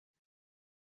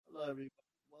Hello, everybody.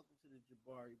 Welcome to the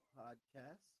Jabari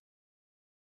podcast.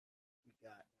 We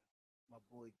got my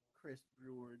boy Chris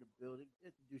Brewer in the building.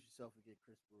 Introduce yourself again,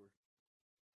 Chris Brewer.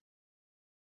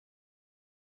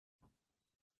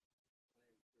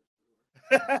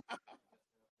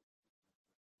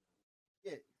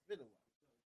 Yeah, it's been a while.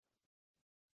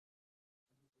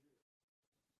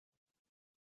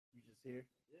 You just here?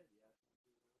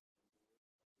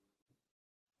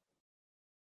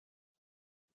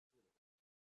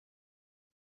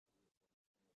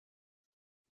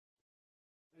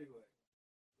 Anyway,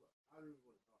 I don't even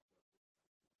want to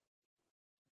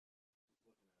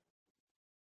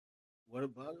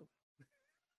talk about it.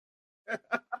 What about him?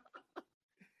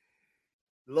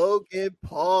 Logan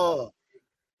Paul.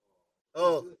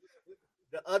 Oh,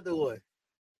 the other one.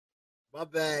 My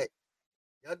bad.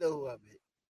 Y'all know who I meant.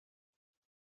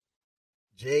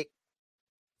 Jake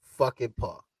fucking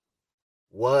Paul.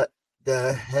 What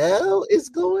the hell is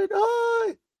going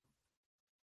on?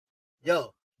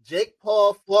 Yo, Jake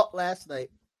Paul fought last night.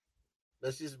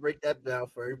 Let's just break that down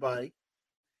for everybody.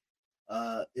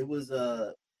 It was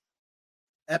a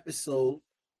episode,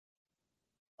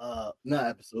 not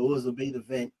episode. It was a main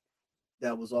event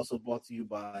that was also brought to you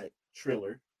by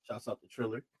Triller. Shouts out to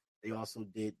Triller. They also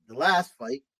did the last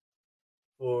fight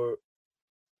for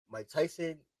Mike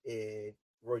Tyson and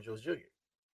Roy Jones Jr.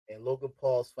 And Logan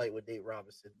Paul's fight with Nate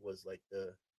Robinson was like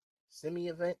the semi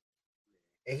event,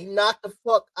 and he knocked the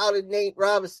fuck out of Nate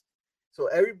Robinson. So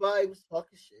everybody was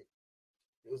talking shit.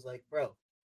 It was like, bro,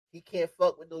 he can't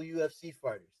fuck with no UFC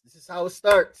fighters. This is how it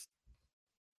starts.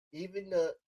 Even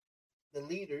the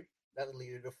leader, not the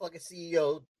leader, the fucking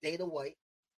CEO, Dana White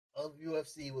of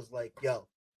UFC was like, yo,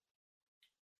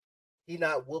 he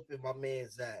not whooping my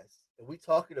man's ass. And we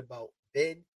talking about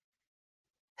Ben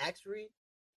Askren,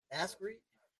 Askren,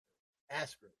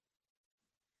 Askren.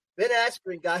 Ben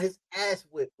Askren got his ass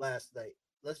whipped last night.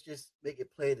 Let's just make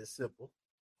it plain and simple.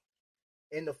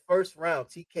 In the first round,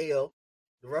 TKO.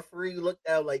 The referee looked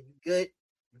down like, you good?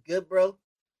 You good, bro?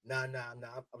 Nah.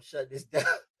 I'm shutting this down.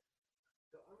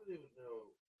 So I don't even know.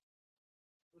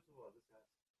 First of all, this has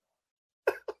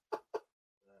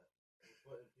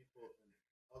putting people in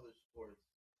other sports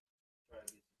trying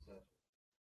to be successful.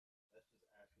 That's just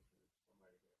asking for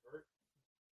somebody to get hurt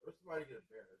or somebody to get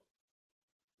embarrassed,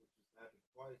 which has happened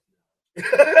twice now.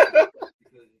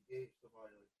 Because you gave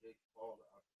somebody like Jake Paul the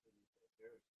opportunity to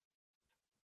embarrass him.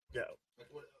 Yeah. Like,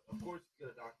 of course, he's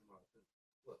gonna knock him out.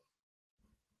 Look,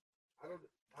 I don't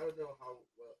know how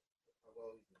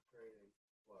well he's been training,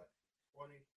 but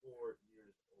 24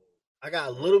 years old. I got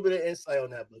a little bit of insight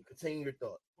on that, but continue your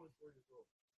thought. 24 years old.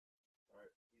 All right,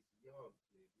 he's young.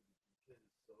 Dude. The kid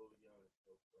is so young and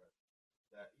so fresh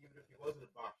that even if he wasn't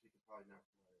a boxer, he could probably knock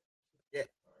him out. Yeah.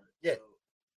 All right. Yeah. So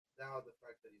now the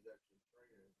fact that he's actually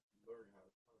training, learning how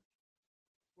to punch.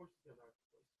 Of course, he's gonna knock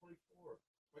him out. He's 24.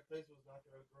 Mike Tyson was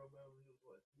knocking out a girl man when he was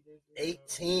what?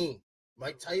 18.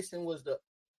 Mike Tyson was the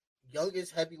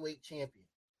youngest heavyweight champion.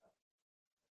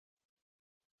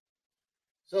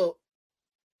 So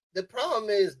the problem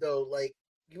is though, like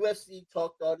UFC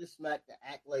talked all this smack to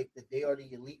act like that they are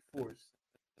the elite force.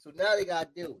 So now they gotta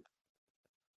deal with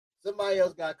it. Somebody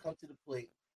else gotta come to the plate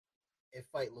and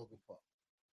fight Logan Paul.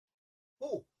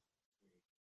 Who?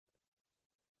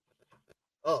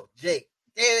 Oh, Jake.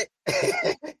 Damn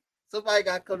it. Somebody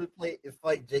gotta come to the plate and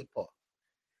fight Jake Paul.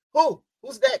 Who?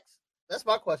 Who's next? That's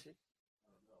my question.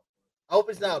 I hope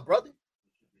it's not a brother.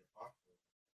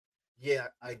 Yeah,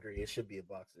 I agree. It should be a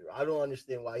boxer. I don't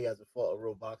understand why he hasn't fought a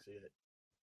real boxer yet.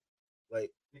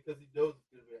 Like because he knows it's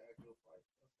gonna be an actual fight.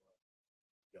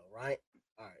 Yo, right?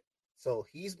 All right. So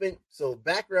he's been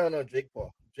background on Jake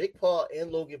Paul. Jake Paul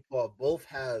and Logan Paul both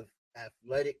have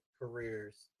athletic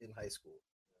careers in high school.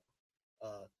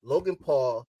 Logan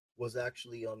Paul was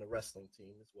actually on the wrestling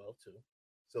team as well too.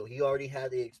 So he already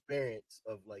had the experience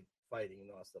of like fighting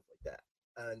and all stuff like that.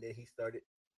 And then he started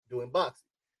doing boxing.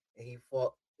 And he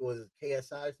fought was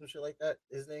KSI some shit like that.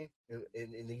 His name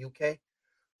in the UK.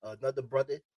 Another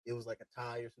brother. It was like a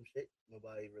tie or some shit.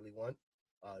 Nobody really won.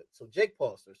 So Jake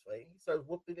Paul starts fighting. He starts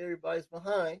whooping everybody's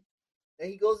behind, and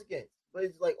he goes against. But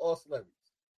it's like all celebrities.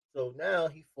 So now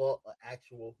he fought an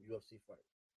actual UFC fighter.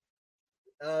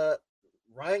 Uh,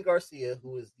 Ryan Garcia,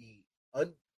 who is the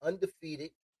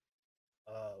undefeated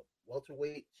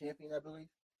welterweight champion, I believe.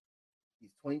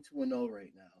 He's 22-0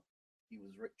 right now. He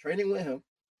was training with him.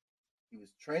 He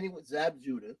was training with Zab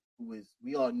Judah, who is,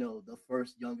 we all know, the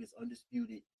first youngest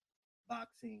undisputed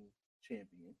boxing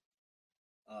champion.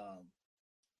 Um,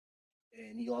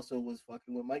 and he also was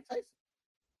fucking with Mike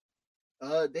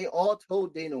Tyson. They all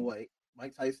told Dana White,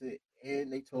 Mike Tyson,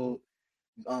 and they told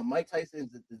Mike Tyson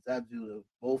and Zabzula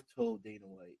both told Dana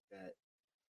White that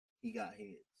he got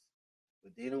hands,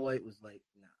 but Dana White was like,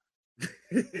 "Nah."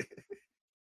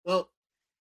 Well,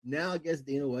 now I guess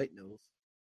Dana White knows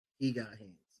he got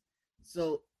hands.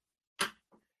 So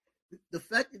the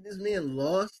fact that this man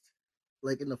lost,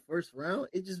 like in the first round,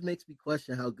 it just makes me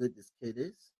question how good this kid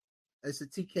is. It's a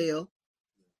TKO.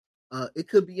 It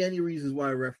could be any reasons why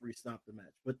a referee stopped the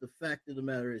match, but the fact of the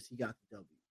matter is he got the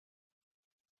W.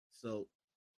 So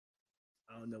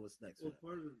I don't know what's next. Well,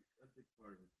 part of it, I think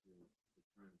part of it too, is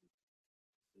trying to be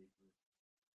safer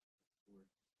sport.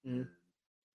 And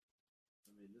I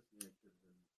mean, this man could have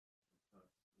been tough.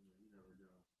 You never know.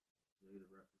 Maybe the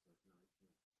ref was like, no, you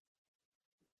can't.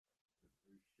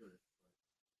 Or you should.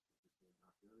 But if you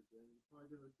knock the other game, you're probably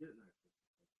gonna get an action.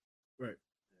 Right.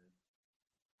 And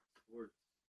sports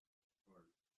part,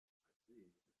 I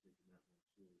see, thinking that one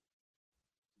too.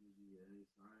 Usually any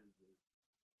signs is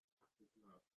picking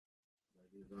up,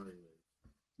 like evaluate.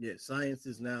 Yeah, science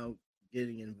is now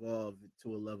getting involved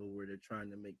to a level where they're trying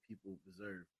to make people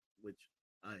preserve, which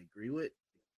I agree with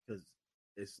because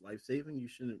it's life saving. You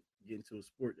shouldn't get into a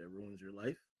sport that ruins your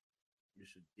life. You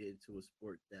should get into a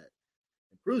sport that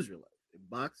improves your life. In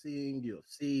boxing,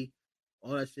 UFC,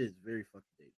 all that shit is very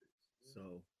fucking dangerous.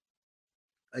 So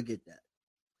I get that.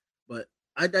 But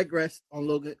I digress on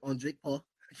Jake Paul.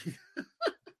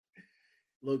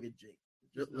 Logan Jake.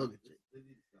 Logan Jake.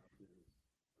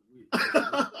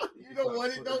 You don't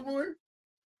want it no more?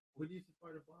 When you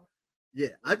fight a box?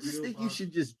 Yeah, I just think he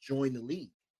should just join the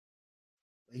league.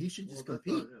 Like, he should just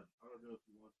compete. I don't know if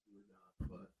he wants to or not,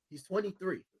 but he's 23.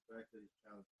 The fact that he's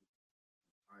challenged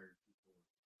retired people.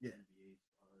 Yeah. NBA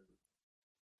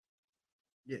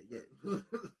Yeah.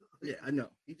 Yeah, I know.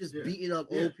 He just beating up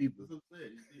old people. That's what I'm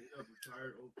saying. He's beating up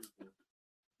retired old people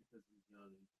because he's young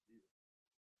and he's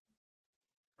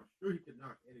I'm sure he can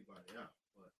knock anybody out,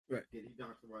 but can he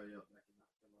knock somebody out that can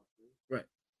knock him out too? Right.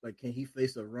 Like, can he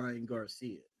face a Ryan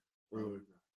Garcia? Or I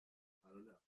don't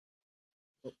know.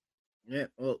 Oh, yeah.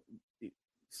 Well,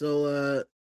 so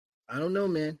I don't know,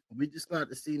 man. We just got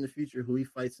to see in the future who he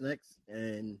fights next,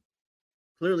 and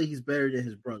clearly he's better than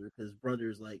his brother because his brother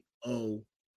is like 0-1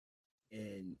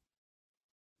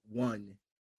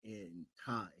 in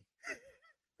tie.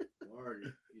 I already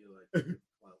feel like he's a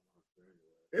clout monster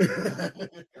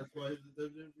anyway. That's why he's a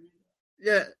WWE.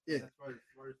 Yeah. That's probably the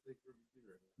smartest thing for him to do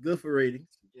right now. Good for ratings.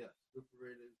 Yeah, good for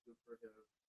ratings, good for him.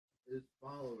 His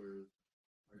followers,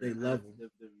 they love him.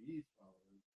 WWE's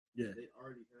followers. Yeah. They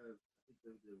already have, I think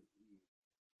WWE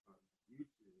on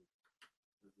YouTube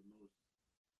has the most,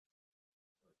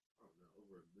 like, I don't know,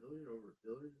 over 1 million, over 1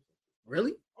 billion or something.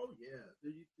 Really? Oh, yeah.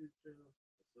 Their YouTube channel has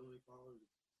so many followers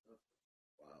and stuff.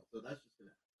 Wow. So that's just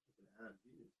going to add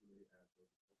views when they add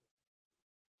those.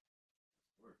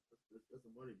 That's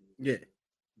a money move. Yeah.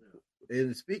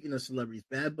 And speaking of celebrities,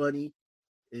 Bad Bunny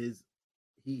is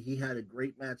he had a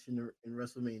great match in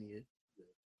WrestleMania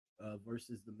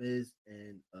versus The Miz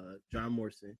and John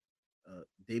Morrison.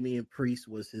 Damian Priest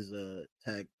was his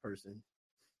tag person,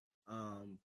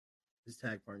 his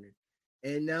tag partner,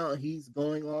 and now he's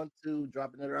going on to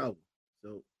drop another album.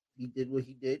 So he did what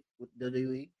he did with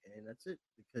WWE, and that's it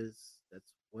because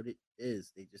that's what it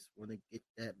is. They just want to get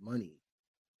that money,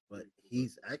 but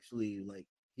he's actually like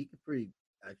he could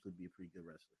actually be a pretty good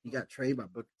wrestler. He got trained by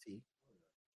Booker T.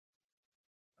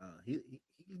 He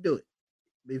can do it.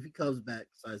 If he comes back,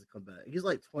 decides to come back, he's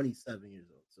like 27 years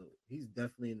old, so he's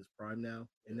definitely in his prime now.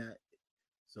 In that,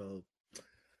 so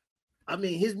I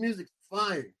mean, his music's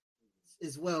fire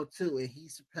as well too, and he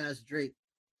surpassed Drake.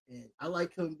 And I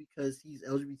like him because he's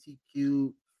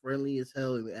LGBTQ friendly as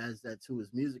hell, and adds that to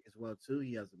his music as well too.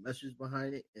 He has a message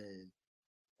behind it, and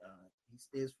he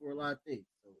stands for a lot of things.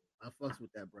 So I fucks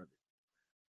with that brother.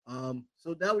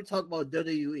 So now we talk about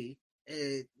WWE,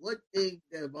 and one thing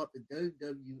that about the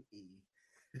WWE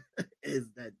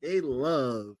is that they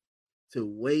love to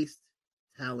waste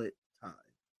talent time.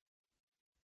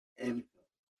 And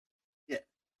yeah,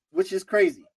 which is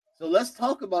crazy. So let's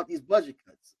talk about these budget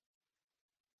cuts.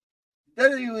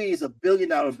 WWE is $1 billion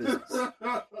business.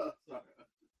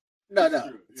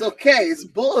 No. It's okay. It's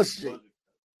bullshit.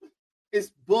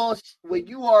 It's bullshit. When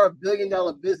you are $1 billion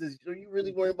business, are you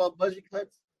really worried about budget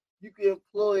cuts? You can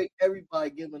employ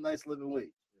everybody, give them a nice living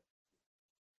wage.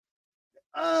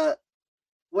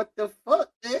 What the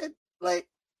fuck, man? Like,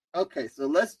 okay, so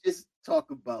let's just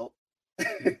talk about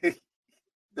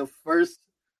the first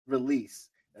release.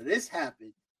 Now, this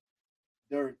happened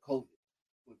during COVID,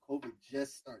 when COVID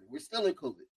just started. We're still in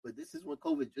COVID, but this is when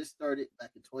COVID just started back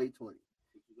in 2020.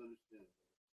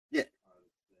 Yeah.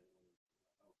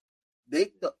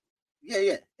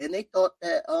 Yeah. And they thought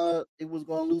that it was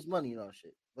gonna lose money and all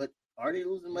shit. But are they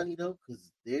losing money though?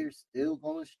 Because they're still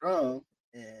going strong.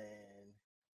 And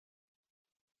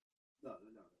No,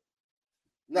 they're not.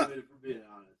 no, I mean, if we're being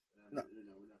honest, no, we're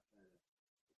not trying to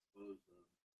expose them.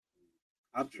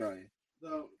 I'm trying.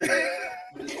 No, but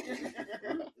it's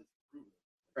proven.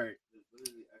 Right. There's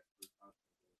literally experts out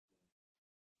there.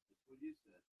 It's what you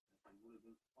said. They would have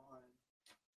been fine,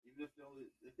 even if they only,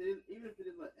 if they didn't, even if they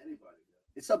didn't let anybody go.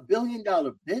 It's $1 billion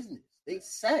business. They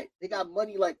set. They got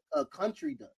money like a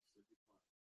country does.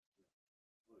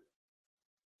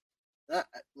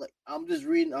 Like I'm just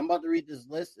reading. I'm about to read this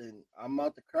list, and I'm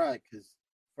about to cry because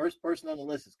first person on the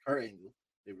list is Kurt Angle.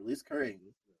 They released Kurt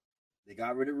Angle. They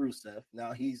got rid of Rusev.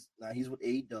 Now he's with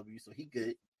AEW, so he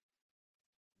good.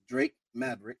 Drake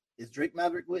Maverick is Drake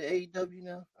Maverick with AEW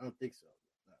now? I don't think so.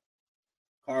 No.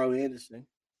 Carl Anderson,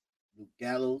 Luke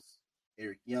Gallows,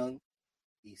 Eric Young,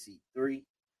 EC3,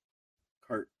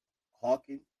 Kurt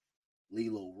Hawkins,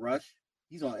 Lilo Rush.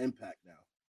 He's on Impact now.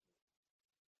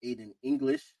 Aiden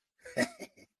English.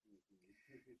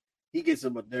 He gets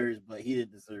some nerves, but he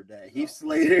didn't deserve that. Heath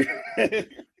Slater,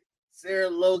 Sarah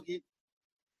Logan,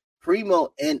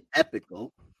 Primo, and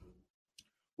Epico.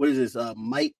 What is this?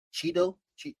 Mike Cheeto?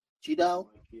 Cheeto?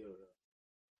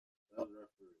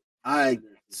 I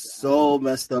so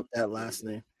messed up that last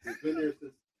name. He's been there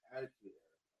since Attitude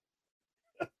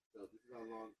Era. So this is how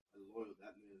long and loyal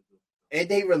that man is. And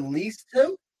they released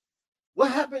him?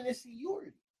 What happened to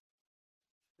seniority?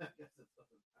 Doesn't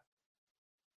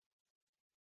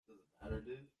matter,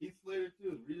 dude. Heath Slater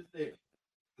too. Read his name.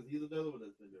 Because he's another one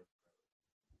that's been there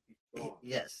forever.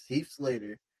 Yes, Heath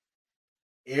Slater,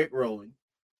 Eric Rowan,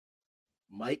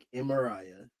 Mike and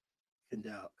Mariah,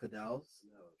 Canales,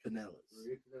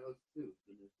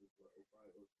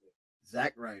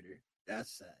 Zack Ryder.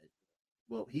 That's sad.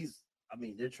 Well,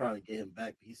 they're trying to get him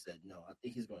back, but he said no. I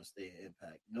think he's going to stay at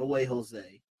Impact. No Way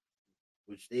Jose,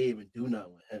 which they even do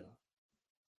not with him.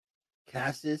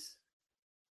 Cassius.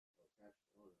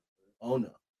 Oh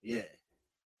no. Yeah.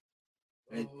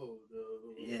 And,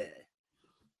 yeah.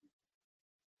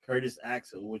 Curtis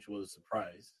Axel, which was a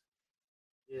surprise.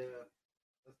 Yeah.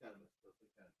 That's kind of messed up.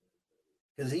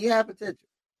 Because he had potential.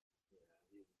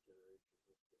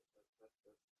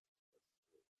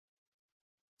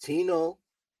 Tino.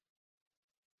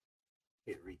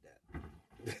 Here, read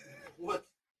that. What?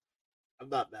 I'm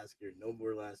not masquerading. No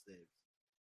more last names.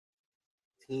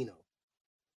 Tino.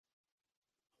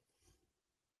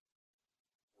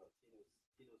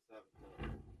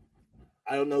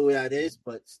 I don't know who that is,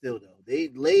 but still, though, they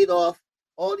laid off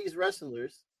all these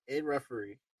wrestlers and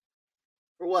referee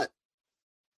for what?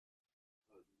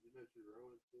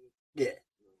 Yeah,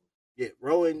 yeah.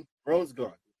 Rowan's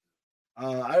gone.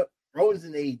 Rowan's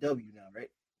in AEW now, right?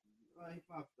 He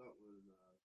popped up when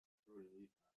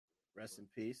Rest in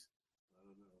peace. I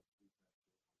don't know.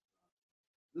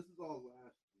 This is all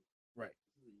last year. Right.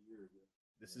 This is a year ago.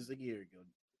 This is a year ago.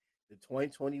 The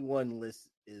 2021 list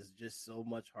is just so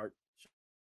much heart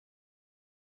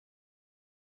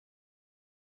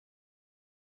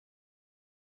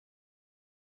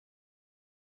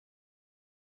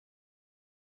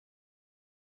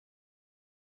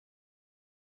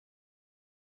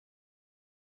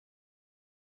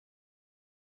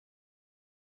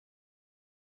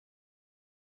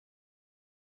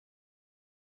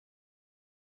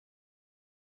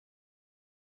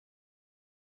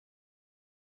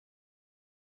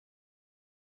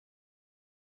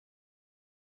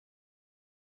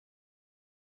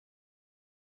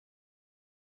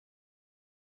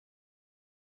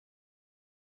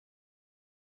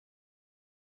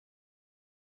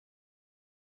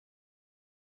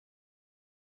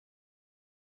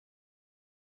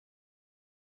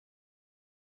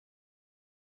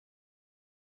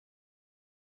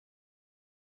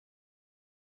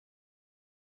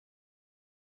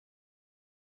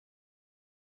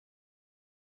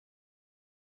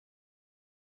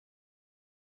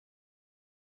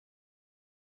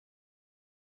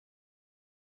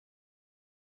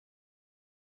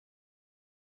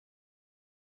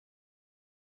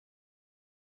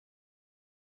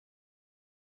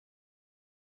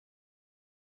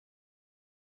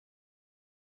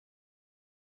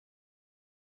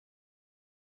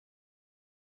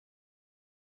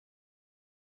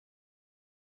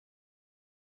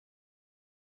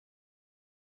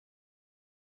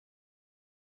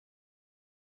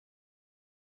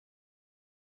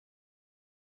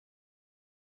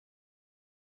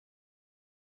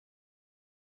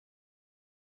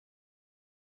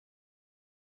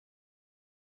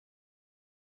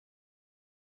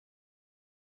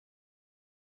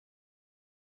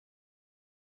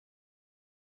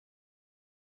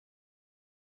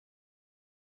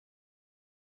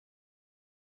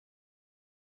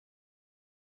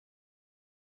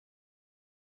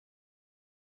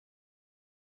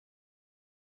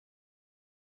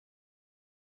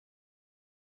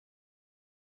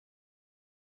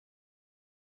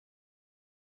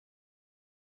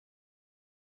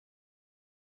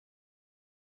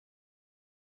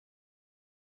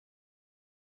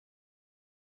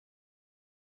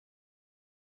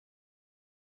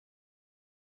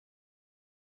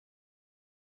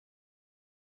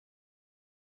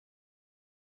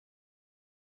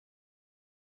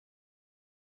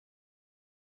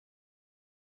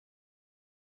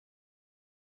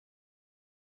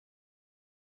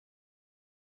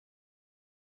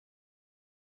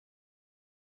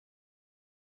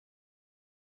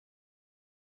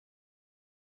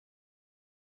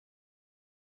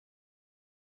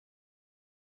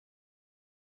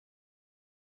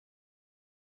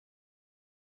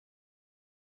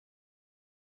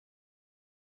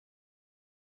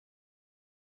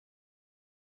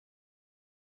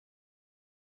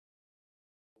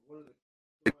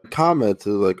comment to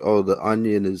like, oh, the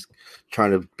Onion is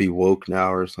trying to be woke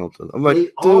now or something. I'm like, They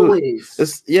dude, always.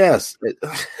 it's yes.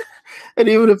 And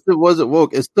even if it wasn't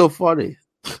woke, it's still funny.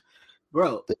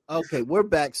 Bro, okay, we're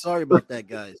back. Sorry about that,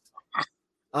 guys.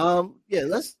 Yeah,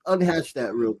 let's unhatch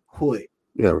that real quick.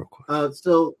 Yeah, real quick.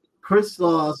 So Chris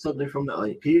saw something from the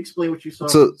Onion. Can you explain what you saw?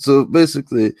 So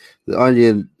basically, the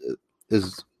Onion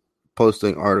is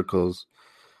posting articles,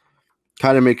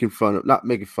 kind of not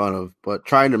making fun of, but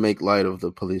trying to make light of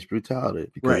the police brutality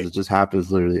because it just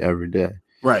happens literally every day.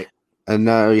 Right. And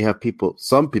now you have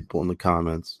some people in the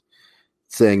comments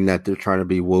saying that they're trying to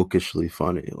be wokishly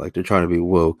funny, like they're trying to be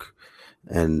woke.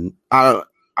 And I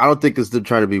don't think they're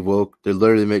trying to be woke. They're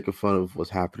literally making fun of what's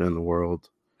happening in the world.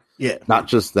 Yeah. Not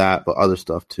just that, but other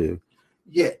stuff too.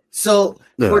 Yeah. So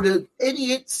for the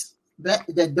idiots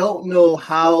that don't know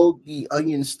how the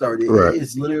Onion started, it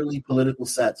is literally political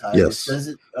satire. Yes. It says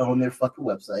it on their fucking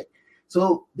website.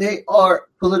 So they are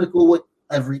political with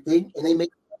everything, and they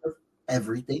make fun of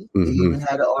everything. Mm-hmm. They even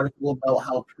had an article about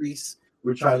how priests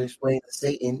were trying to explain to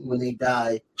Satan when they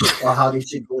die or how they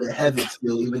should go to heaven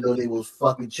still, even though they were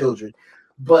fucking children.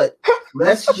 But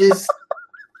let's just...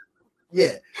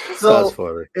 Yeah. So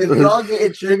if y'all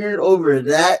getting triggered over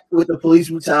that with the police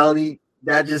brutality,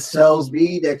 that just tells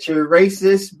me that you're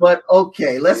racist. But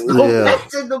okay, let's go back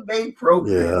to the main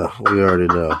program. Yeah, we already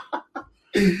know.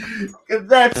 Because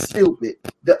that's stupid.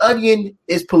 The Onion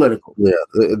is political. Yeah,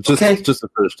 just the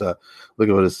first time. Look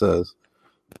at what it says.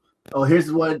 Oh,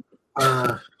 here's one.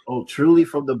 Truly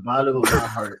from the bottom of my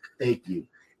heart, thank you.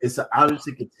 It's an honor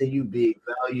to continue being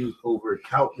valued over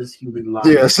countless human lives.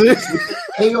 Yeah, see?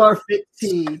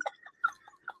 AR-15.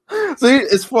 See,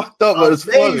 it's fucked up, but it's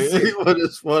funny. But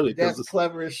it's funny. That's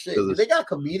clever as shit. They got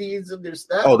comedians in their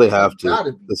staff. Oh, they have to.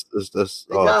 Gotta be.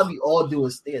 They gotta be all doing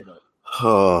stand-up.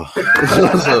 Oh,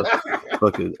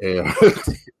 fucking AR.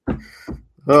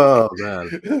 Oh,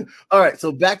 man. All right,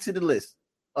 so back to the list.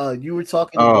 You were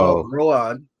talking about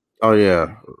Rowan. Oh,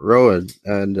 yeah, Rowan.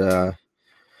 And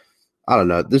I don't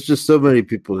know. There's just so many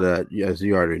people that, as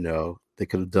you already know, they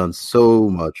could have done so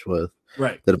much with.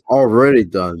 Right. That have already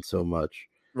done so much.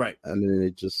 Right. And then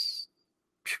they just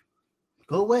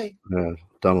go away. Yeah,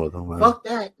 done with them. Man. Fuck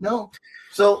that. No.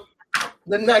 So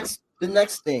the next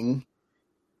thing,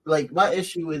 like my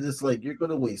issue is, it's like you're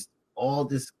gonna waste all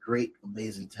this great,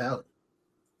 amazing talent.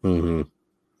 Mm-hmm.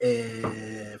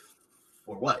 And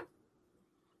for what?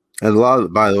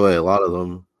 And by the way, a lot of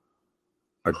them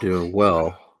are doing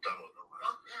well.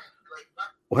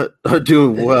 What are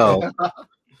doing well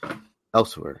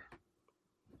elsewhere?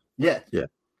 Yeah,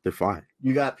 they're fine.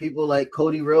 You got people like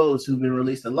Cody Rhodes who've been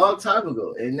released a long time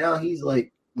ago, and now he's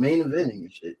like main eventing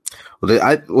and shit.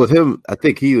 Well, with him, I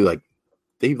think he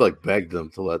begged them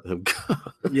to let him go.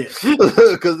 Yeah,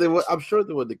 because I'm sure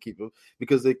they wanted to keep him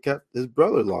because they kept his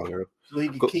brother longer, so he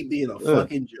could keep being a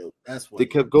fucking joke. That's what they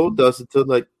kept Goldust until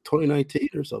like 2019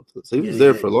 or something. So he was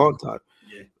there for a long time.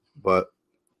 Yeah, but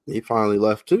he finally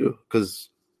left too because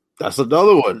that's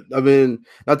another one. I mean,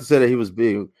 not to say that he was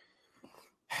being.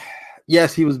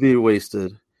 Yes, he was being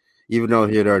wasted, even though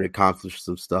he had already accomplished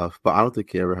some stuff. But I don't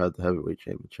think he ever had the heavyweight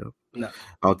championship. No,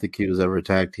 I don't think he was ever a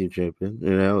tag team champion.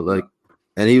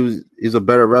 And he's a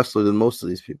better wrestler than most of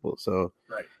these people. So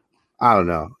I don't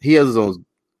know. He has his own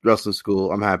wrestling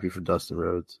school. I'm happy for Dustin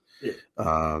Rhodes.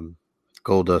 Yeah.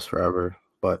 Goldust forever.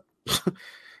 But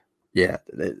yeah,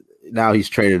 now he's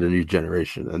training a new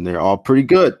generation, and they're all pretty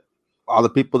good. All the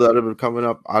people that have been coming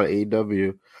up out of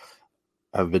AEW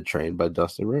have been trained by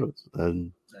Dustin Rhodes,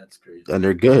 and that's crazy. And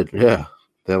they're good. Yeah,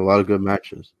 they have a lot of good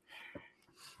matches.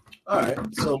 All right,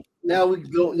 so now we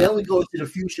go into the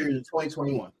future in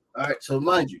 2021. All right, so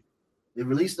mind you, they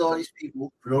released all these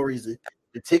people for no reason.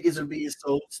 The tickets are being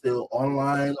sold still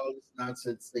online, all this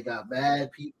nonsense. They got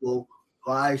bad people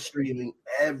live streaming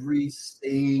every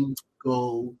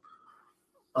single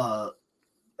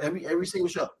every single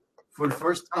show. For the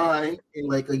first time in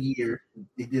like a year,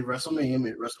 they did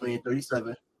WrestleMania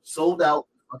 37, sold out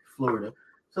in Florida.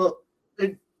 So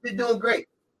they're doing great.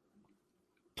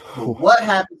 But what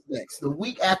happens next? The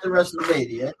week after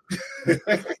WrestleMania,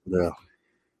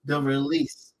 the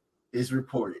release is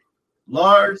reported.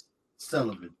 Lars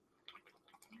Sullivan.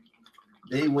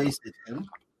 They wasted him.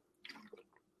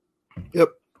 Yep.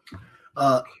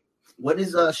 What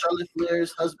is Charlotte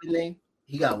Flair's husband name?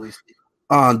 He got wasted.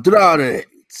 Andrade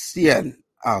Cien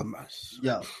Almas.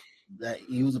 Yo, that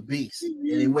he was a beast.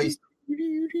 And they wasted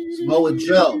Samoa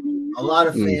Joe. A lot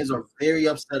of fans are very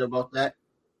upset about that.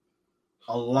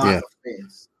 A lot of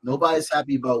fans. Nobody's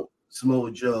happy about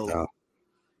Samoa Joe. No.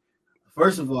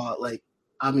 First of all,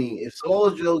 if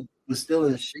Samoa Joe was still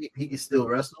in shape, he could still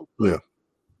wrestle. Yeah.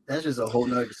 That's just a whole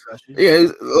nother discussion. Yeah,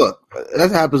 look,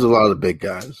 that happens to a lot of the big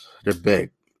guys. They're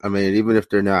big. I mean, even if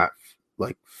they're not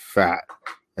like fat,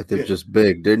 if they're just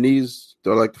big, their knees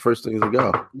are like the first things to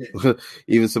go. Yeah.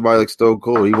 Even somebody like Stone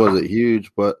Cold, he wasn't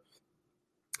huge, but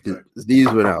his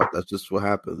knees went out. That's just what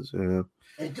happens. You know?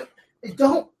 And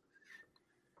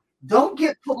don't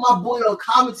get put my boy on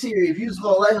commentary if you was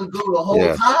gonna let him go the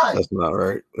whole time. That's not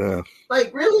right. Yeah.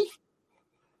 Like, really?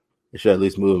 They should at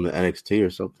least move him to NXT or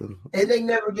something. And they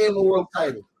never gave him a world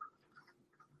title.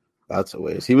 That's a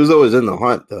waste. He was always in the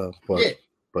hunt though.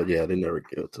 But yeah, they never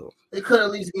gave it to him. They could at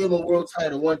least give him a world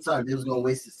title one time. They was gonna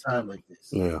waste his time like this.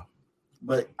 Yeah.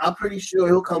 But I'm pretty sure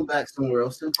he'll come back somewhere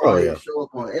else. He'll probably show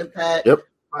up on Impact. Yep.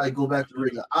 Probably go back to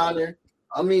Ring of Honor.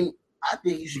 I mean, I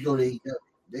think he should go to AEW.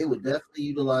 They would definitely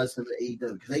utilize him at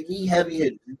AEW because they need heavy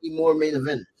hitters. They need more main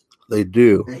eventers. They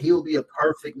do. And he'll be a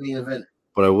perfect main eventer.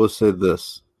 But I will say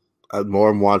this. The more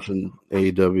I'm watching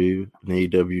AEW and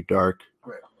AEW Dark,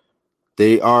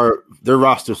 their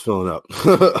roster's filling up.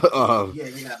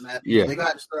 They got mad people. They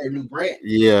got to start a new brand.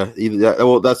 Yeah,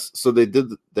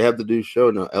 they have the new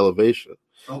show now, Elevation.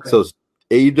 Okay. So it's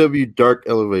AEW Dark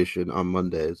Elevation on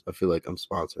Mondays. I feel like I'm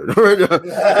sponsored right now.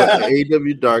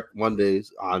 AEW Dark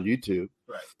Mondays on YouTube.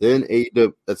 Right. Then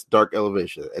AEW, that's Dark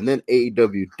Elevation, and then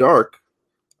AEW Dark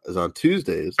is on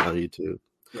Tuesdays on YouTube.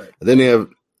 Right. And then they have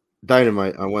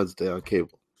Dynamite on Wednesday on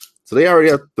cable. So they already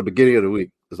have the beginning of the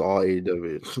week is all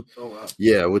AEW. Oh wow.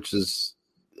 Yeah, which is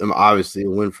obviously a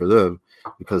win for them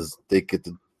because they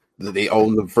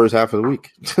own the first half of the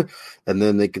week, and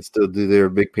then they can still do their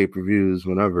big pay-per-views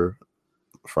whenever.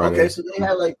 Friday. Okay, so they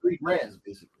have like 3 brands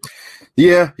basically.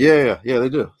 Yeah, they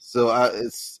do. So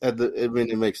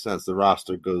it makes sense. The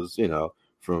roster goes,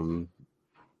 from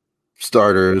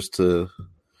starters to,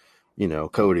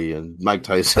 Cody and Mike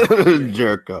Tyson and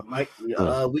Jericho.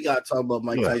 We gotta talk about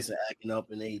Mike Tyson acting up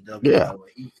in AEW. Yeah,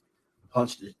 he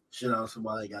punched the shit out of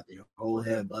somebody, got their whole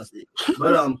head busted.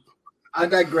 But I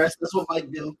digress. That's what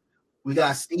Mike do. We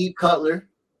got Steve Cutler,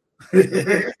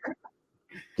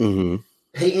 mm-hmm.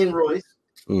 Peyton Royce.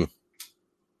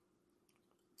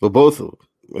 Well, both of them.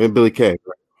 And Billy Kay.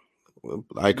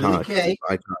 Iconic.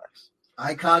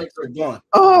 Iconics are gone.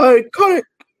 Oh, iconic.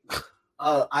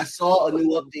 I saw a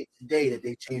new update today that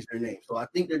they changed their name. So I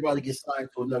think they're about to get signed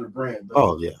to another brand.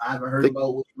 But I haven't heard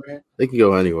about which brand. They can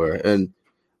go anywhere. And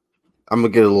I'm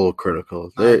going to get a little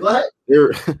critical. Dude,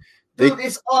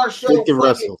 it's our show. They can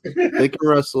wrestle. They can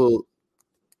wrestle.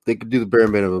 They can do the bare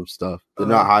minimum stuff. They're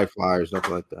not high flyers,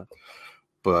 nothing like that.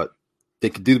 But they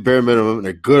can do the bare minimum, and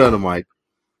they're good on the mic,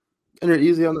 and they're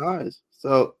easy on the eyes.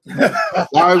 So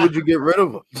why would you get rid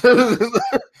of them?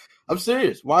 I'm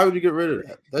serious. Why would you get rid of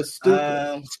that? That's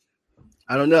stupid.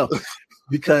 I don't know.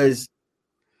 Because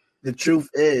the truth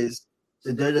is,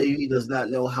 the WWE does not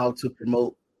know how to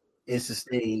promote and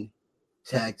sustain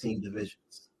tag team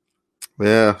divisions.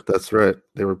 Yeah, that's right.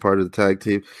 They were part of the tag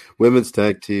team, women's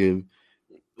tag team.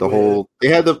 They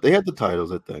had the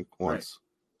titles, I think, once,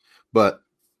 but.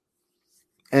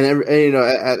 And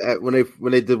when they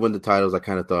did win the titles, I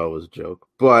kind of thought it was a joke.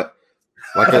 But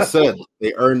like I said,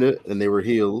 they earned it and they were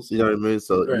heels. You know what I mean?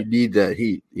 So you need that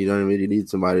heat. You know what I mean? You need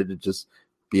somebody to just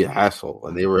be an asshole,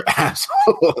 and they were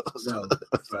assholes. No,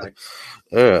 that's right.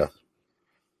 Yeah.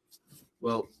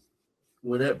 Well,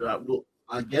 whatever.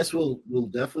 I guess we'll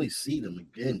definitely see them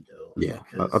again, though. Yeah,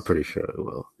 I'm pretty sure it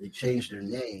will. They changed their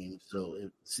name, so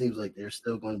it seems like they're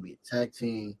still going to be a tag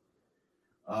team.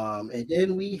 And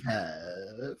then we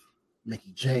have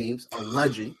Mickie James, a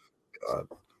legend. God.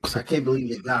 I can't believe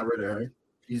they got rid of her.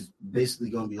 She's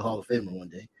basically going to be a Hall of Famer one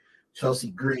day.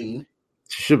 Chelsea Green.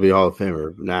 She should be a Hall of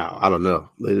Famer now. I don't know.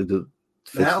 They did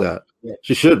fix that. Yeah.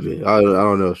 She should be. I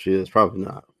don't know if she is. Probably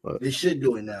not. But they should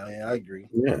do it now. Yeah, I agree.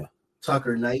 Yeah.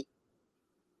 Tucker Knight.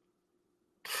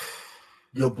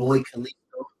 Your boy Kalisto.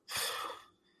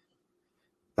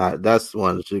 That's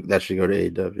one that should go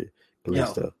to AEW.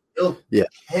 Kalisto. Yeah.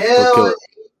 Hell,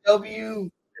 AEW. Yeah.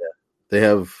 They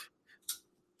have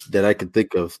that I can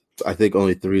think of. I think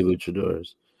only 3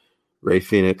 luchadors: Rey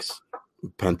Fenix,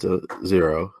 Penta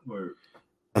Zero,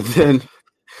 and then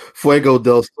Fuego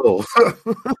del Sol,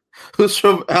 who's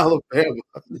from Alabama.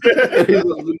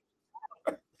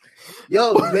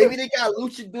 Yo, maybe they got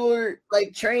luchador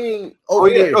like training over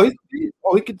there.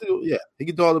 He could do. Yeah, he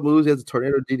can do all the moves. He has a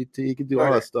tornado DDT. He can do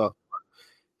all that stuff.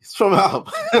 He's from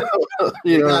Alabama.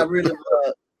 They got rid of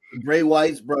Bray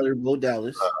Wyatt's brother, Bo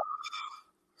Dallas.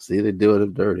 See, they're doing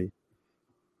him dirty.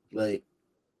 Like,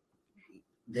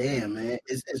 damn, man.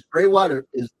 Is Bray Wyatt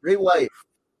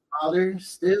father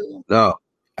still? No.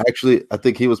 Actually, I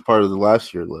think he was part of the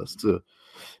last year list, too.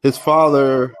 His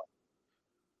father,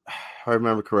 if I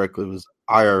remember correctly, was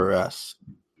IRS.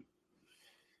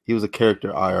 he was a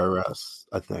character IRS,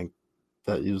 I think,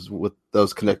 that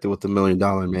was connected with the $1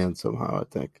 Million Man somehow. I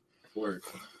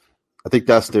think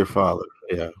that's their father.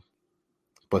 Yeah,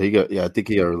 but I think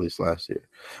he got released last year.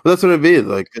 But that's what it be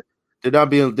like. They're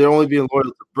only being loyal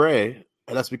to Bray,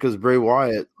 and that's because Bray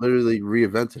Wyatt literally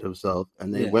reinvented himself,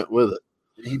 and they went with it.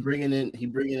 He bringing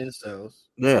in sales.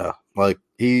 Yeah, like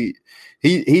he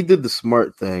did the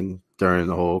smart thing during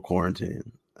the whole quarantine,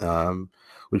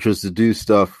 which was to do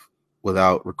stuff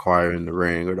without requiring the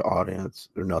ring or the audience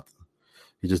or nothing.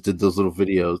 He just did those little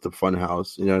videos, the fun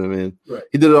house, you know what I mean? Right.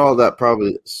 He did all that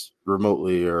probably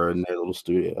remotely or in their little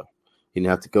studio. He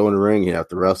didn't have to go in the ring. He didn't have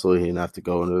to wrestle. He didn't have to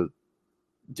go into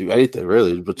do anything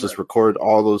really, but just record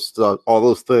all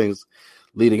those things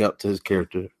leading up to his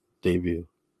character debut.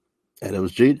 And it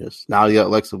was genius. Now you got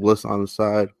Alexa Bliss on the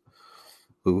side,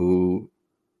 who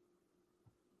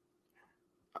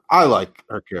I like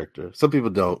her character. Some people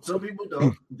don't.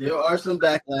 There are some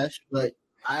backlash, but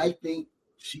I think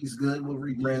she's good with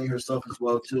rebranding herself as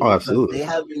well too. Oh, absolutely. They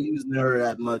haven't been using her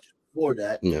that much for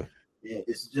that. Yeah.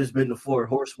 It's just been the 4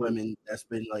 horsewomen that's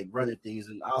been like running things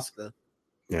in Asuka.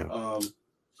 Yeah.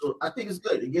 So I think it's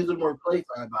good. It gives her more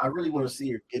playtime. But I really want to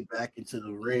see her get back into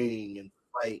the ring and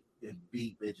fight and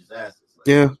beat bitches' asses.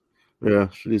 Like, yeah,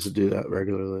 she needs to do that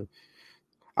regularly.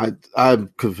 I'm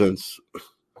convinced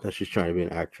that she's trying to be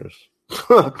an actress.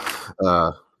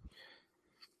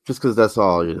 Just because that's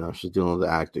all, she's doing the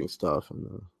acting stuff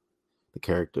and the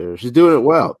character. She's doing it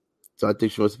well. So I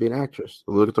think she wants to be an actress.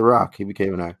 Look at The Rock. He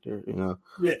became an actor, Yeah.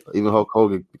 Even Hulk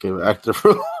Hogan became an actor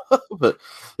for a while. But,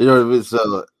 you know what I mean?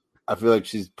 So I feel like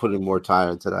she's putting more time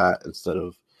into that instead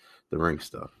of the ring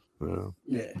stuff.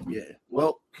 Yeah.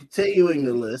 Well, continuing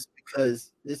the list,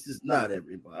 because this is not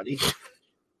everybody.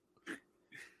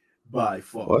 By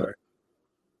far. What?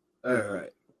 All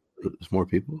right. There's more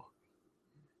people?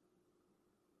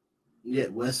 Yeah,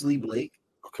 Wesley Blake.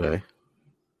 Okay.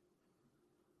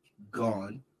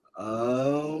 Gone.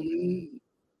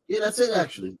 Yeah, that's it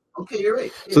actually. Okay, you're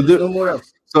right. Yeah, So there's no more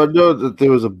else. So I know that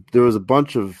there was a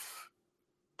bunch of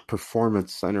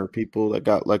performance center people that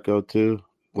got let go too.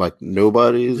 Like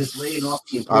nobodies. Just laying off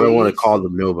the I don't want to employees. call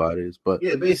them nobodies, but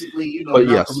Yeah, basically, but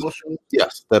not yes. promotional.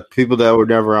 Yes, that people that were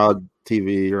never on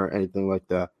TV or anything like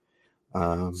that.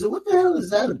 So what the hell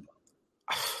is that about?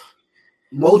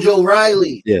 Mojo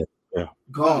Riley. Yeah.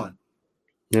 Gone.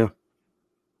 Yeah.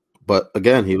 But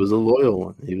again, he was a loyal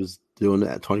one. He was doing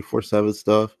that 24/7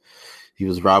 stuff. He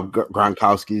was Rob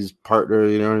Gronkowski's partner,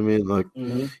 you know what I mean? Like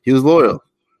he was loyal.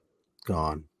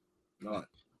 Gone.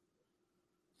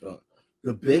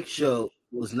 The Big Show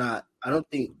was not. I don't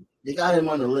think they got him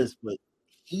on the list, but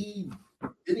he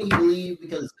leave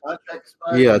because his contract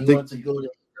expired. Yeah, I he think wanted to go to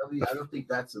AEW. I don't think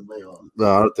that's a layoff. No,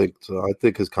 I don't think so. I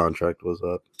think his contract was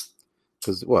up.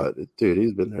 Because dude,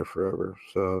 he's been there forever.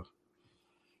 So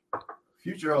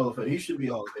Future Hall of Fame. He should be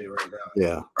Hall of Fame right now.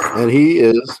 yeah, and he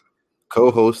is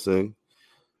co-hosting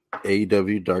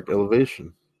AEW Dark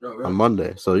Elevation on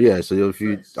Monday. So yeah, so if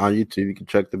you on YouTube, you can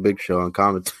check the Big Show on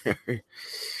commentary.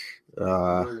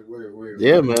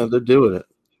 Yeah, man, they're doing it.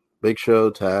 Big Show,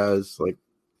 Taz, like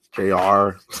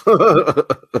JR.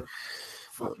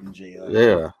 Fucking JR.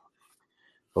 Yeah,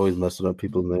 always messing up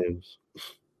people's names.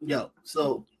 Yo,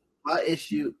 so my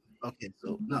issue. Okay,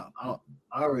 so no, I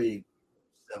already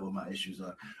said what my issues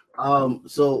are.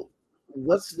 So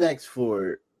what's next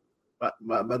for?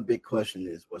 My big question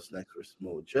is, what's next for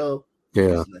Samoa Joe?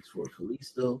 Yeah. What's next for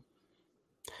Kalisto?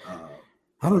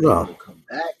 I don't know. Come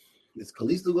back? Is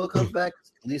Kalisto gonna come back?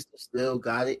 Kalisto still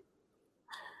got it.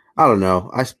 I don't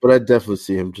know. But I definitely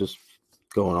see him just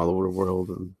going all over the world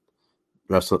and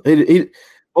wrestling.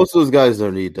 Most of those guys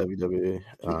don't need WWE.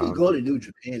 He can go to New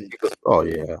Japan and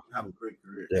have a great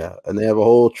career. Yeah, and they have a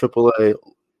whole AAA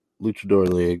Luchador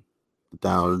League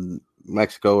down in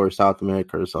Mexico or South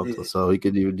America or something. Yeah. So he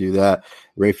could even do that.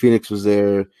 Ray Phoenix was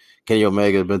there. Kenny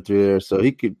Omega had been through there. So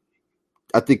he could.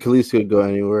 I think Kalisto could go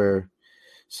anywhere.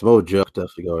 Samoa Joe could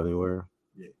definitely go anywhere.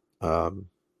 Yeah.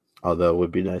 Although it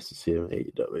would be nice to see him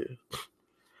in AEW.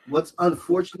 What's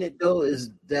unfortunate though is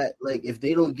that like if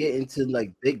they don't get into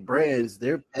like big brands,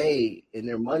 their pay and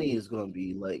their money is gonna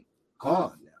be like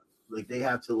gone now. Like they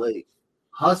have to like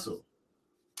hustle.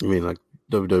 You mean like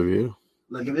WWE?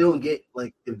 Like if they don't get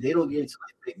into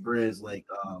like big brands like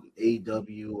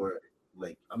AEW or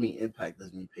like Impact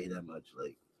doesn't even pay that much.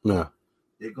 Like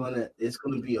it's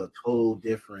gonna be a total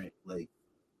different like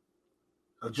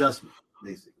adjustment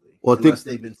basically. Well, unless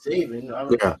they've been saving.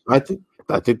 I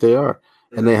think they are.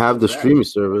 And they have the streaming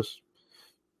service.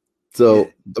 So,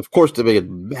 of course, they're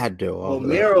making mad dough. Well,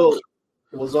 Miro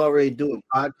was already doing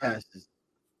podcasts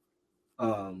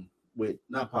with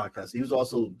not podcasts. He was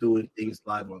also doing things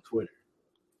live on Twitter.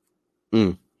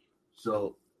 Mm.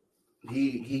 So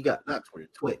he got not Twitter,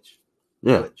 Twitch.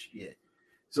 Yeah. Twitch, yeah.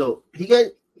 So he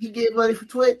gave money for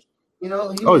Twitch. You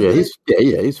know, he Oh was yeah, good.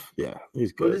 he's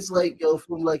But good. it's like, yo,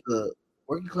 from like a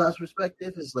working class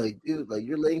perspective, it's like, dude, like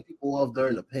you're laying people off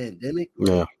during the pandemic.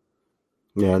 Like,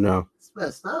 Yeah, no. it's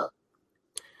messed up.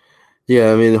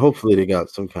 Yeah, I mean, hopefully they got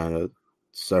some kind of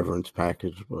severance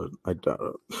package, but I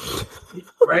doubt it.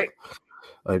 Right?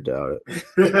 I doubt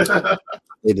it.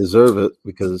 They deserve it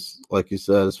because, like you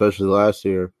said, especially last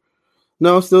year.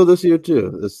 No, still this year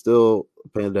too. It's still a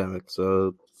pandemic,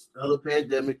 so Still a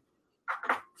pandemic.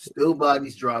 Still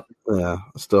bodies dropping. yeah,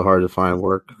 it's still hard to find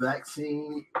work.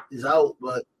 Vaccine is out,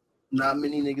 but not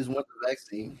many niggas want the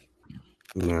vaccine.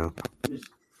 Yeah.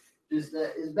 Just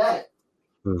that it's bad.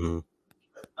 Mm-hmm.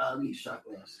 I'll need shot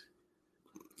glass.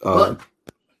 But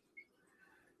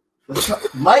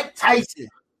Mike Tyson.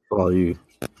 all you.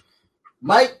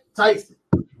 Mike Tyson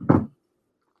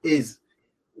is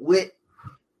with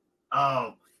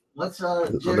what's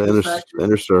The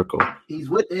inner circle. He's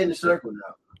with the inner circle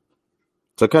now.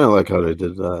 So I kind of like how they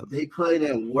did that. They put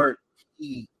in work.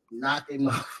 He knocked them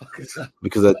motherfuckers up.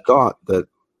 Because I thought that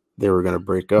they were gonna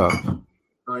break up.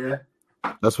 Oh yeah.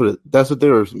 That's what they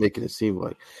were making it seem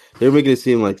like. They were making it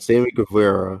seem like Sammy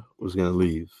Guevara was gonna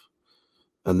leave,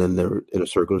 and then their inner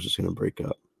circle was just gonna break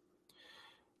up.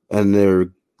 And they're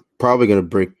probably gonna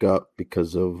break up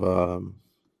because of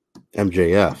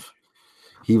MJF.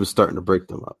 He was starting to break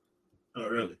them up. Oh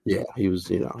really? Yeah, he was,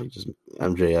 he just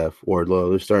MJF, Wardlow,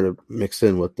 they're starting to mix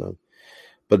in with them.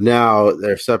 But now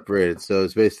they're separated, so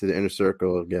it's basically the inner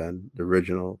circle again, the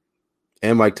original,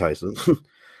 and Mike Tyson,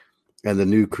 and the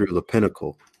new crew, the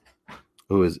Pinnacle,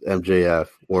 who is MJF,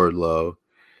 Wardlow,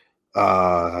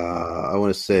 I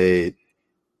want to say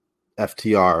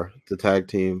FTR, the tag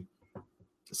team.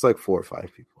 It's like 4 or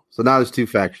 5 people. So now there's 2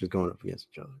 factions going up against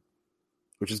each other,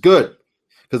 which is good.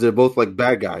 Because they're both like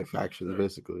bad guy factions,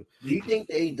 basically. Do you think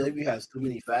the AEW has too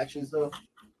many factions though?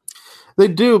 They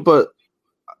do, but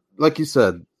like you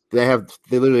said, they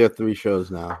literally have 3 shows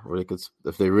now where they could,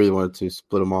 if they really wanted to,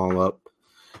 split them all up.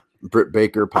 Britt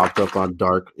Baker popped up on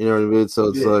Dark, you know what I mean? So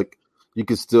it's like you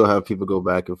could still have people go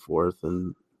back and forth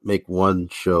and make one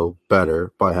show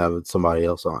better by having somebody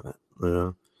else on it, you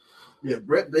know? Yeah,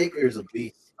 Britt Baker is a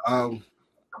beast.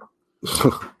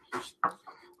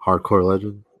 Hardcore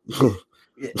legend.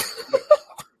 Yeah.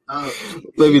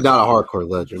 Maybe not a hardcore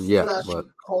legend yet, but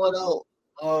called out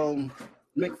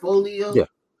Mick Foley.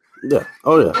 Yeah.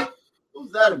 Oh yeah.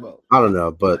 What's that about? I don't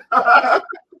know, but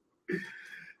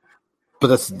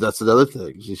that's another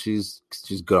thing. She's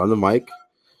good on the mic.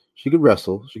 She could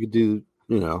wrestle. She could do,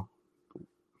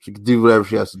 she could do whatever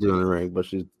she has to do in the ring, but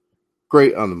she's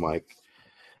great on the mic.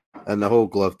 And the whole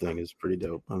glove thing is pretty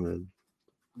dope. I mean,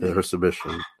 her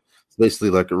submission. It's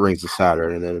basically like a Rings of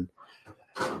Saturn, and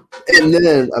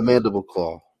then a mandible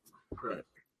claw. Right.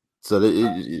 So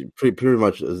it pretty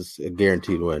much is a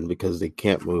guaranteed win because they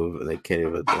can't move and they can't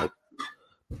even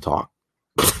talk.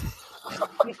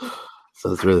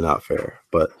 So it's really not fair.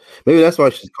 But maybe that's why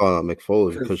she's calling out Mick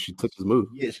Foley, because she took his move.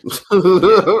 Yeah,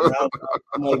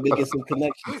 I'm like making some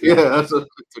connections. Yeah, that's what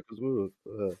she took his move.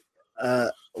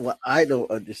 What I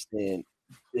don't understand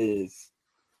is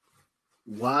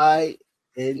why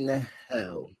in the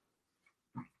hell.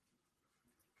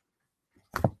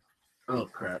 Oh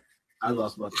crap! I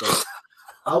lost my thought.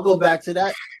 I'll go back to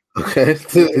that. Okay,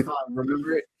 if I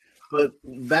remember it. But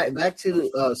back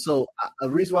to so a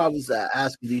reason why I was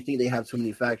asking, do you think they have too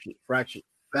many factions?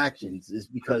 Is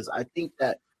because I think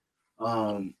that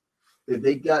if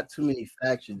they got too many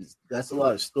factions, that's a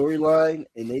lot of storyline,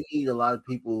 and they need a lot of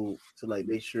people to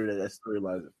make sure that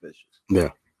storyline is official.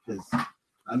 Yeah. Because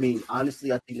I mean,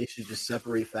 honestly, I think they should just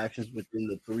separate factions within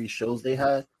the 3 shows they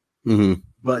had. Mm-hmm.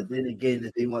 But then again,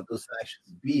 if they want those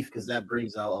factions beef, because that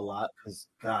brings out a lot. Because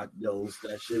God knows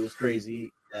that shit was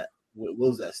crazy. That what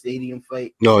was that stadium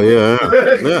fight? Oh yeah,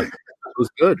 yeah, it was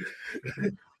good.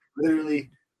 Literally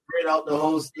ran out the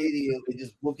whole stadium and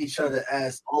just whooped each other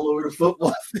ass all over the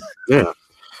football. Yeah,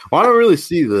 well, I don't really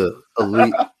see the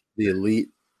elite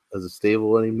as a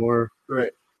stable anymore.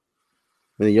 Right.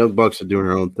 And the Young Bucks are doing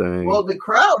their own thing. Well, the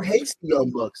crowd hates the Young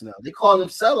Bucks now. They call them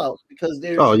sellouts because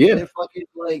they're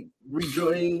fucking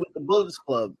rejoining with the Bullets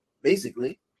Club,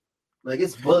 basically.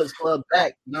 It's Bullets Club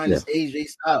back, minus AJ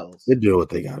Styles. They do what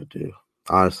they got to do.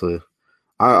 Honestly,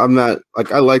 I'm not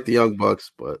I like the Young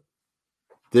Bucks, but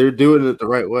they're doing it the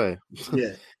right way.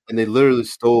 Yeah, and they literally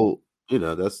stole.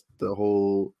 That's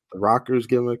the Rockers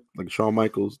gimmick, like Shawn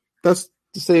Michaels. That's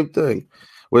the same thing,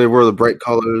 where they wear the bright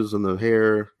colors and the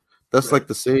hair. That's like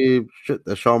the same shit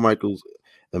that Shawn Michaels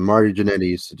than Marty Jannetty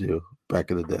used to do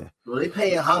back in the day. Well, they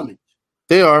paying homage.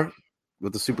 They are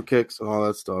with the super kicks and all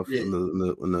that stuff Yeah. and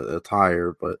the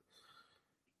attire, but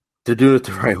they're doing it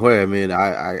the right way. I mean,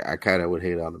 I kind of would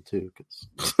hate on them too.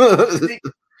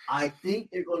 I think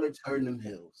they're going to turn them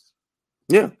heels.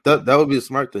 Yeah, that would be a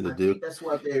smart thing to I do. think that's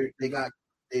why they're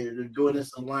doing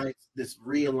this alliance, this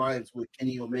realliance with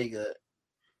Kenny Omega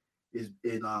is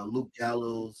in Luke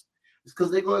Gallows. It's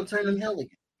because they're going to turn them heel again.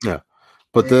 Yeah,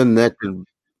 but then that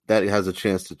has a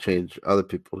chance to change other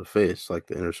people to face, like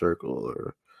the Inner Circle,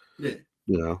 or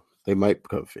they might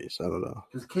become face. I don't know.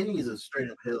 Because Kenny is a straight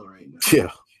up heel right now.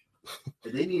 Yeah,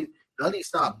 and they need to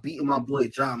stop beating my boy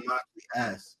John Moxley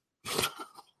ass.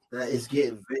 That is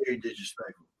getting very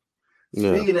disrespectful.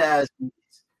 Yeah. Speaking of ass,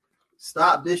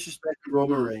 stop disrespecting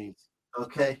Roman Reigns.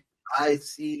 Okay, I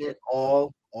seen it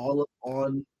all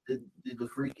on the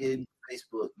freaking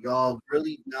Facebook. Y'all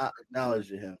really not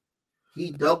acknowledging him.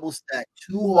 He double stacked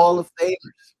 2 Hall of Famers.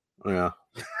 Yeah.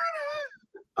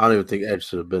 I don't even think Edge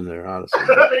should have been there, honestly.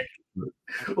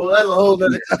 Well, that's a whole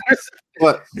nother conversation.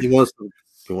 But he wants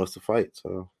to fight,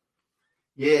 so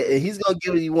yeah, and he's gonna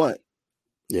get what he wants.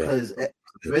 Yeah, because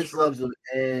Vince loves him,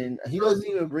 and he wasn't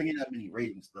even bringing that many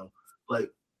ratings though.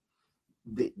 Like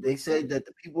they said that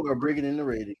the people who are bringing in the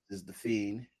ratings is The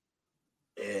Fiend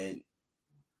and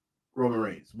Roman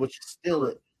Reigns, which is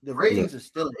still the ratings are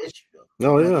still an issue though.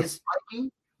 Oh yeah, it's spiking,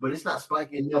 but it's not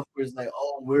spiking enough where it's like,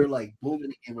 oh, we're like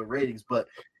booming again with ratings, but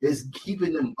it's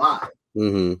keeping them by.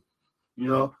 Mm-hmm. You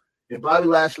know, and Bobby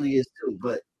Lashley is too,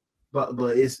 but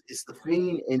it's The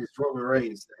Fiend and it's Roman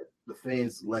Reigns that the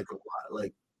fans like a lot.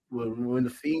 Like when the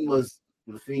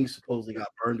Fiend supposedly got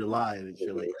burned alive and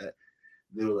shit like that,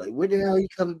 they were like, "When the hell are you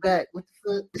coming back? What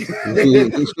the fuck?"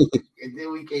 And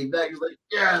then we came back. It's like,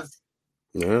 yes,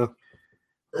 yeah,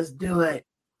 let's do it.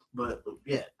 But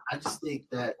yeah, I just think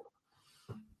that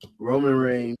Roman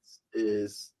Reigns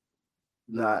is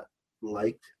not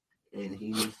liked, and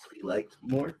he needs to be liked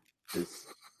more. Because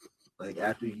like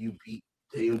after you beat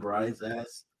Daniel Bryan's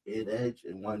ass in Edge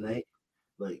in one night,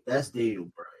 like that's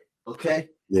Daniel Bryan, okay?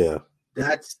 Yeah,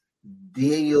 that's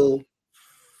Daniel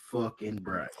fucking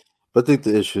Bryan. But I think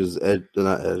the issue is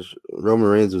not Edge. Roman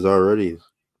Reigns was already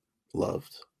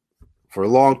loved for a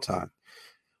long time.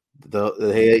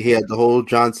 He had the whole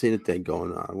John Cena thing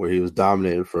going on where he was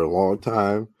dominated for a long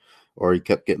time, or he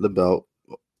kept getting the belt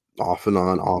off and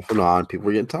on. People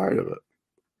were getting tired of it.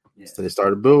 Yeah. So they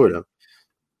started booing him.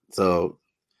 So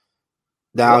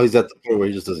now he's at the point where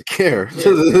he just doesn't care.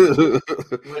 Yeah.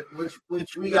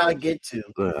 which we gotta get to,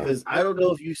 because I don't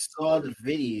know if you saw the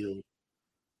video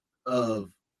of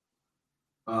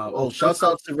shouts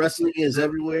out to Wrestling Is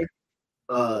Everywhere.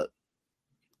 For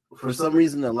some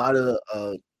reason, a lot of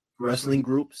wrestling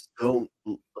groups don't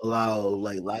allow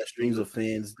like live streams of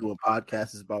fans doing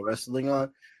podcasts about wrestling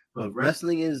on, but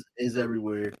Wrestling Is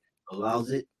Everywhere allows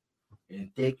it. And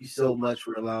thank you so much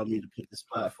for allowing me to put this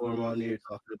platform on there,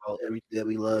 talking about everything that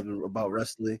we love and about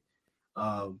wrestling.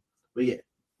 But yeah,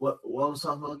 what was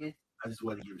talking about again? I just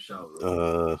want to give a shout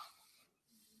out.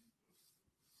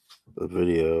 The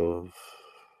video.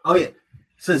 Oh yeah,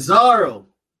 Cesaro.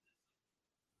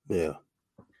 Yeah.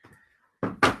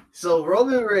 So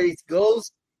Roman Reigns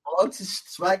goes on to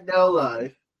SmackDown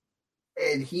Live,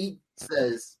 and he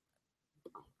says,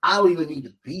 "I don't even need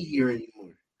to be here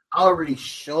anymore. I already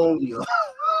shown you."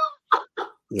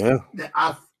 Yeah. That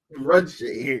I run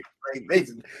shit here. Like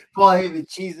basically, Paul Heyman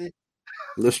cheesing.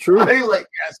 That's true. He's like,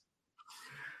 yes,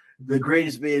 the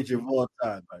greatest manager of all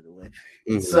time, by the way.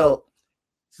 Mm-hmm. So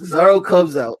Cesaro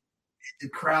comes out. The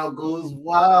crowd goes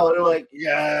wild. They're like,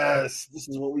 yes, this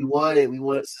is what we wanted. We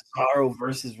wanted Cesaro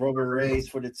versus Roman Reigns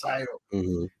for the title.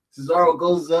 Mm-hmm. Cesaro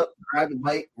goes up, grabs the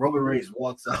mic. Roman Reigns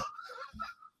walks out.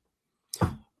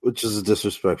 Which is a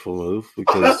disrespectful move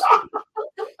because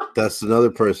that's another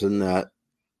person that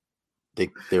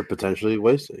they're potentially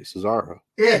wasting, Cesaro.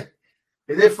 Yeah.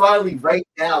 And then finally, right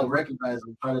now, recognize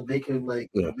him, trying to make him like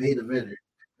main eventer.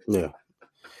 Yeah.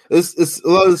 It's a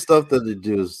lot of the stuff that they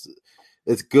do is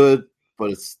it's good, but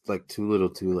it's like too little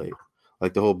too late.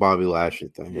 Like the whole Bobby Lashley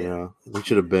thing, you know? We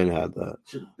should have had that.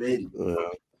 Should have been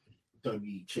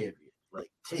WWE champion like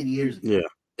 10 years ago. Yeah.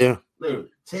 Yeah. Literally,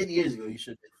 10 years ago, you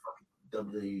should have been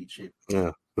fucking WWE champion.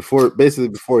 Yeah.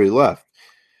 Before he left.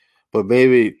 But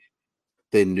maybe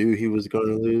they knew he was going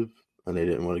to leave and they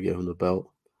didn't want to give him the belt.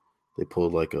 They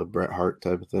pulled like a Bret Hart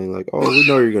type of thing. Like, oh, we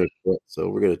know you're going to quit, so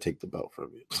we're going to take the belt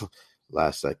from you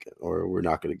last second, or we're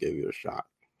not going to give you a shot.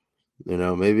 You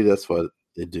know, maybe that's what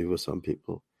they do with some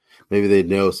people. Maybe they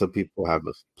know some people have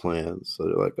a plan, so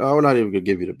they're like, oh, we're not even going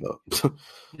to give you the belt.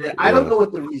 Yeah, I don't know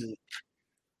what the reason is.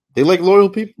 They like loyal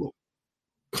people.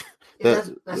 Yeah,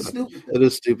 that's stupid. It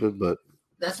is stupid, but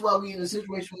that's why we in the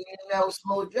situation we're in now with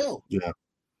Samoa Joe. Yeah.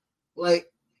 Like,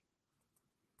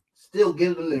 still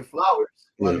give them their flowers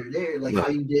while Yeah. they're there, like Yeah. how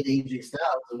you did AJ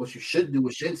Styles and what you should do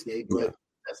with Shinsuke, but Yeah.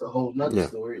 that's a whole nother Yeah.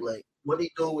 story. Like, what are you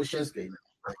doing with Shinsuke now?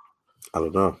 Like, I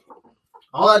don't know.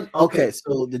 okay,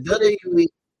 so the WWE,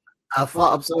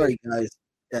 I'm sorry, guys,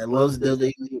 that loves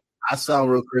WWE. I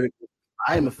sound real critical.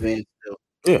 I am a fan still.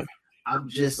 Yeah. I'm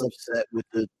just upset with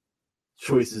the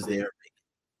choices they are making.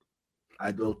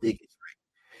 I don't think it's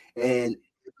right. And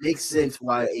it makes sense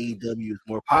why AEW is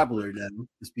more popular now.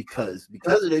 Is because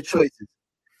of their choices,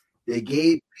 they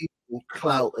gave people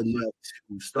clout enough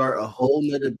to start a whole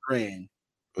nother brand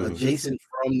adjacent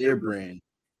from their brand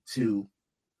to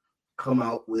come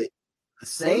out with the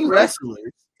same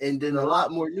wrestlers and then a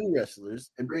lot more new wrestlers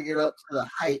and bring it up to the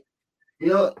height. You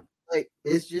know, like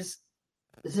it's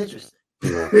interesting.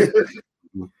 Yeah.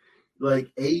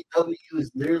 Like AEW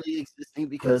is literally existing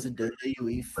because the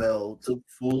WWE failed to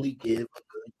fully give a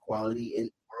good quality and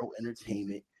world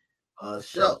entertainment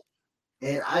show.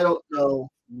 And I don't know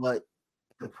what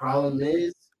the problem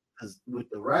is, because with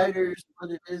the writers,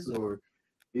 what it is, or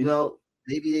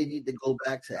maybe they need to go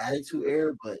back to Attitude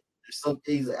Era, but there's some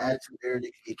things that Attitude Era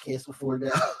they can get canceled for now.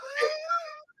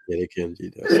 Yeah, they can do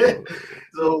that.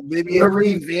 So maybe a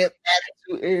revamped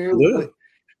Attitude Era, Yeah.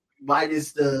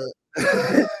 minus the.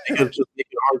 They could just make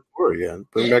it hardcore again.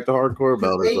 Bring back the hardcore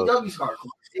belt. AEW's hardcore.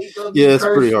 AEW Yeah, it's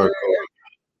pretty hardcore.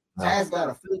 Taz got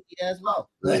a filthy ass mouth.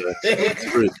 Yeah, it's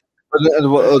pretty.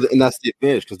 And that's the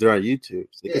advantage because they're on YouTube,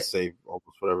 so they can say almost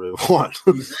whatever they want.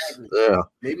 Exactly. Yeah.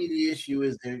 Maybe the issue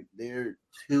is they're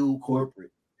too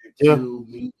corporate. They're too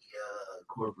media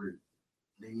corporate.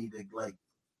 They need to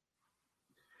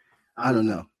I don't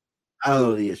know. I don't know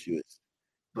what the issue is,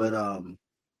 but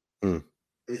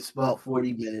it's about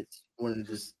 40 minutes. I want to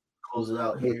just close it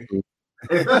out here.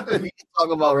 We can talk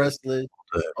about wrestling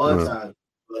all the time,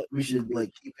 but we should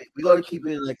keep it. We got to keep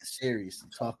it like a series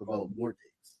and talk about more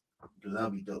things because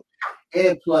that'll be dope.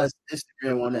 And plus,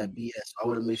 Instagram on that BS. So I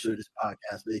want to make sure this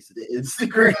podcast makes it to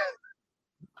Instagram.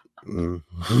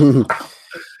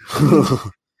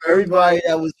 Everybody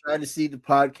that was trying to see the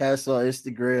podcast on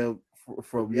Instagram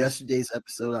from yesterday's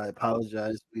episode, I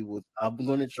apologize. I'm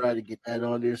going to try to get that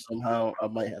on there somehow. I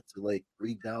might have to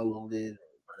re-download it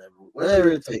or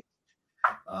whatever it takes.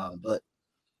 But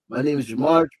my name is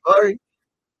Jamar Jabari,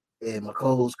 and my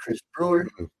co-host Chris Brewer,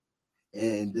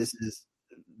 and this is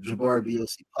Jabari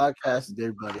BOC Podcast. And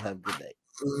everybody have a good day.